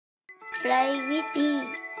Play with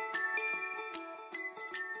me.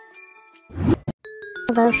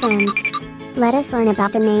 Hello friends. Let us learn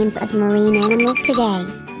about the names of marine animals today.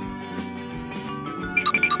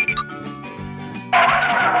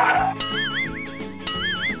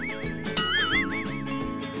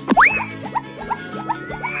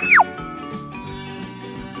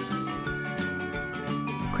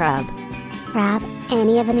 Crab. Crab,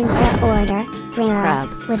 any of an order, rare, Crab.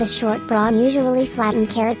 with a short, broad, usually flattened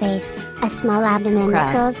carapace, a small abdomen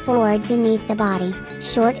that Crab. curls forward beneath the body,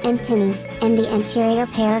 short antennae, and the anterior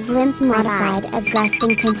pair of limbs modified as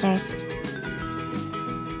grasping pincers.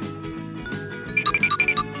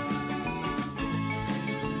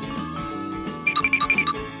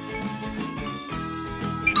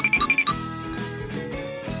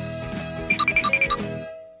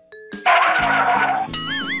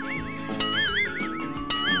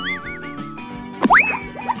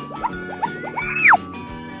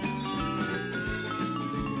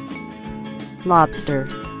 Lobster.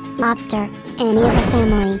 Lobster, any of a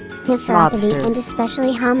family, Nephropody, Lobster. and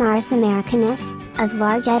especially Homarus americanus, of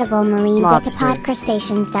large edible marine Lobster. decapod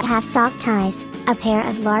crustaceans that have stalked eyes, a pair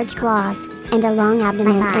of large claws, and a long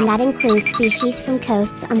abdomen, and that includes species from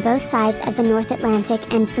coasts on both sides of the North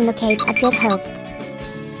Atlantic and from the Cape of Good Hope.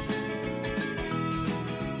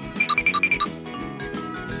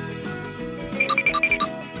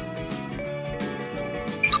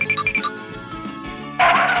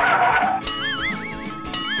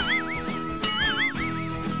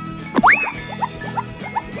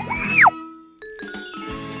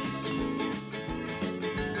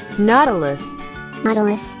 Nautilus.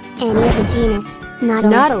 Nautilus, any of the genus,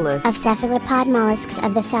 Nautilus. of cephalopod mollusks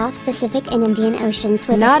of the South Pacific and Indian Oceans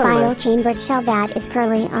with Nautilus. a spiral-chambered shell that is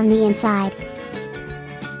curly on the inside.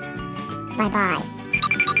 Bye-bye.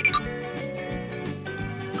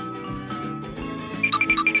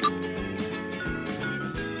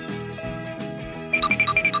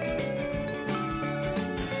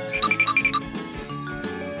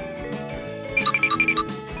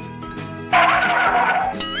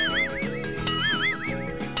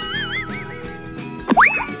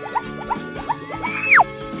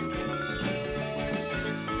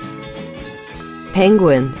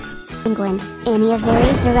 Penguins. Penguin, any of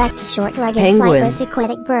various erect short-legged Penguins. flightless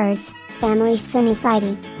aquatic birds, family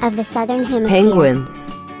Sphenicidae, of the southern hemisphere. Penguins.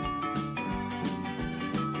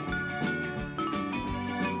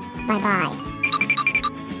 Bye-bye.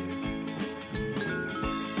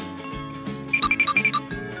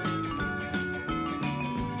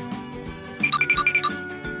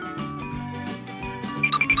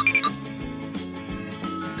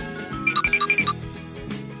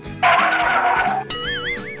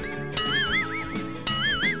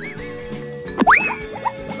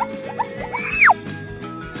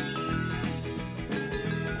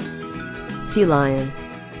 Sea lion.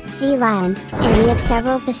 Sea lion, any of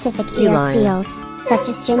several Pacific-eared lion. seals, such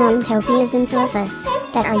as Genotopias and Xylophus,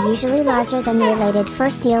 that are usually larger than the related fur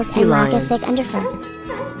seals Sea and lack a lion. thick underfur.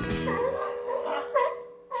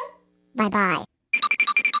 Bye-bye.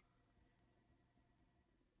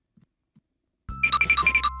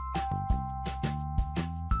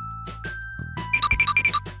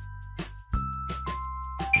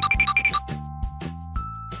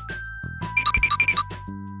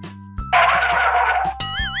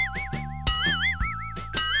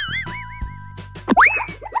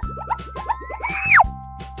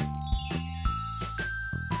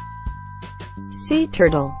 Sea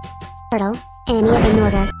turtle. Turtle, any of an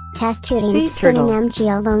order, Sea Testudines turtle.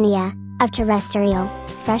 Synonemchiolonia, of terrestrial,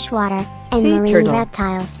 freshwater, and Sea marine turtle.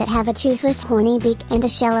 reptiles that have a toothless horny beak and a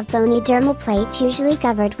shell of bony dermal plates usually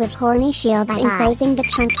covered with horny shields enclosing the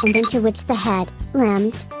trunk and into which the head,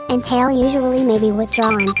 limbs, and tail usually may be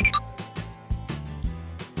withdrawn.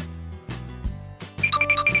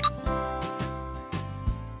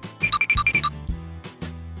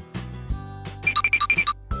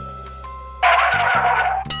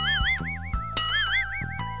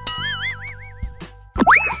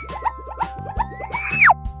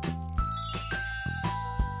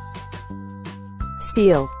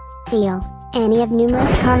 Seal. Seal, any of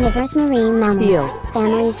numerous carnivorous marine mammals, Seal.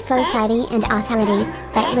 families Phocidae and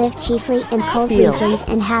Otaridae, that live chiefly in cold Seal. regions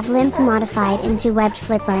and have limbs modified into webbed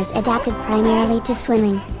flippers adapted primarily to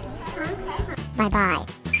swimming. Bye-bye.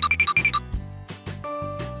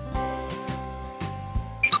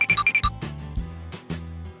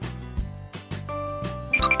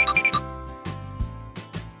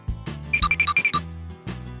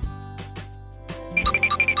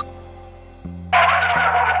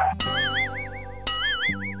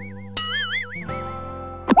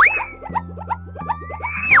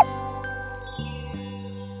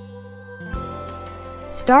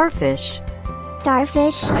 Starfish.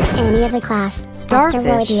 Starfish, any of the class,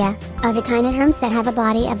 Starfish. Asteroidea, of echinoderms that have a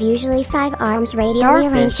body of usually 5 arms radially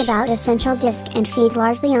Starfish. arranged about a central disc and feed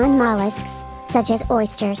largely on mollusks, such as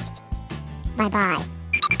oysters. Bye-bye.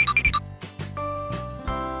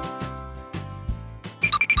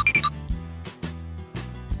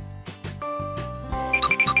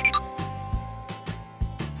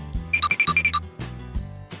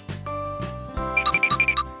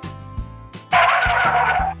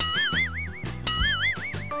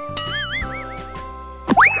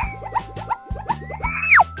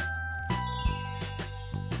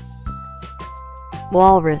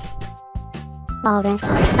 Walrus. Walrus,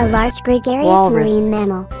 a large gregarious Walrus. marine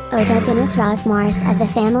mammal, Odobenus rosmarus of the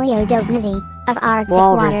family Odobnidae, of Arctic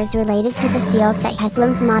Walrus. waters related to the seals that has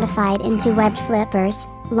limbs modified into webbed flippers,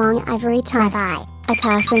 long ivory tusks, a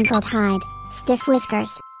tough wrinkled hide, stiff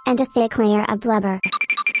whiskers, and a thick layer of blubber.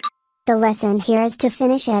 The lesson here is to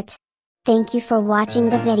finish it. Thank you for watching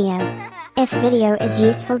the video. If video is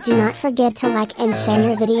useful, do not forget to like and share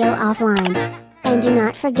your video offline. And do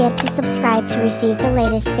not forget to subscribe to receive the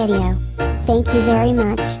latest video. Thank you very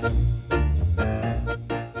much.